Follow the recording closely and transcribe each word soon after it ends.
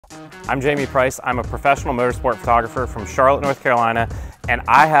I'm Jamey Price. I'm a professional motorsport photographer from Charlotte, North Carolina, and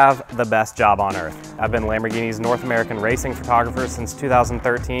I have the best job on earth. I've been Lamborghini's North American racing photographer since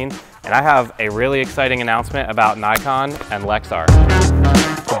 2013, and I have a really exciting announcement about Nikon and Lexar.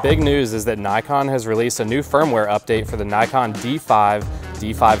 The big news is that Nikon has released a new firmware update for the Nikon D5,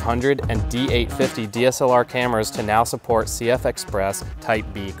 D500, and D850 DSLR cameras to now support CFexpress Type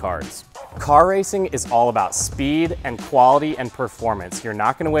B cards. Car racing is all about speed and quality and performance. You're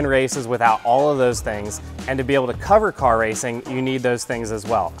not going to win races without all of those things, and to be able to cover car racing, you need those things as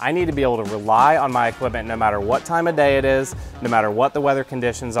well. I need to be able to rely on my equipment no matter what time of day it is, no matter what the weather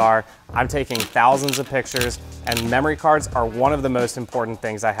conditions are. I'm taking thousands of pictures, and memory cards are one of the most important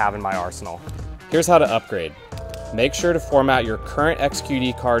things I have in my arsenal. Here's how to upgrade. Make sure to format your current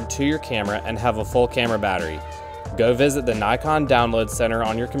XQD card to your camera and have a full camera battery. Go visit the Nikon Download Center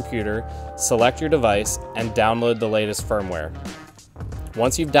on your computer, select your device, and download the latest firmware.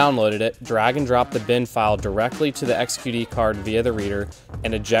 Once you've downloaded it, drag and drop the bin file directly to the XQD card via the reader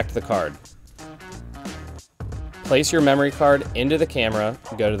and eject the card. Place your memory card into the camera,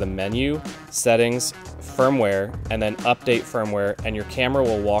 go to the menu, settings, firmware, and then update firmware, and your camera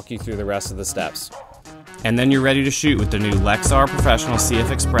will walk you through the rest of the steps. And then you're ready to shoot with the new Lexar Professional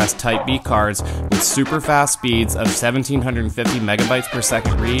CFexpress Type B cards with super fast speeds of 1750 megabytes per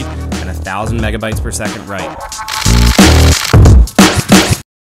second read and 1000 megabytes per second write.